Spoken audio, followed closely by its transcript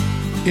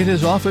It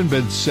has often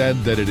been said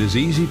that it is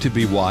easy to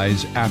be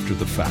wise after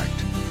the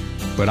fact.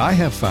 But I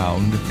have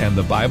found, and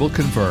the Bible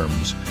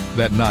confirms,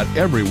 that not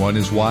everyone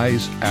is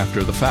wise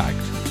after the fact.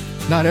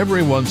 Not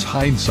everyone's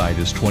hindsight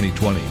is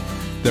 20/20.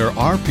 There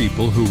are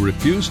people who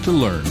refuse to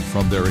learn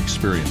from their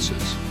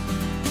experiences.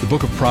 The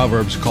book of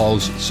Proverbs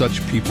calls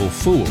such people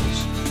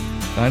fools.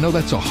 I know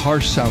that's a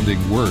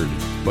harsh-sounding word,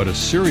 but a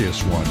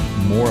serious one,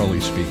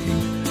 morally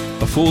speaking.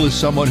 A fool is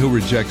someone who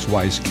rejects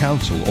wise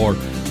counsel or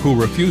who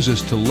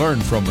refuses to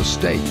learn from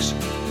mistakes,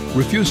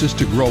 refuses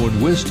to grow in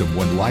wisdom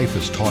when life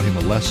has taught him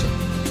a lesson.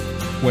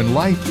 When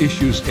life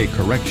issues a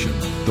correction,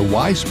 the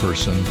wise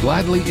person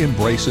gladly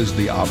embraces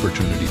the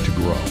opportunity to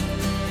grow.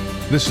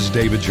 This is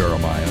David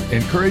Jeremiah,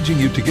 encouraging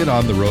you to get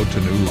on the road to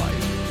new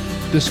life.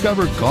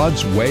 Discover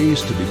God's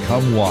ways to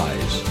become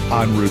wise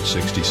on Route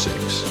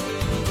 66.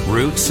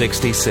 Route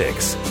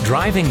 66,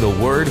 driving the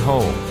word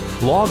home.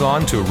 Log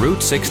on to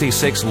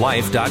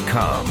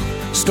Route66Life.com.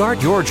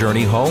 Start your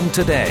journey home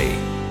today.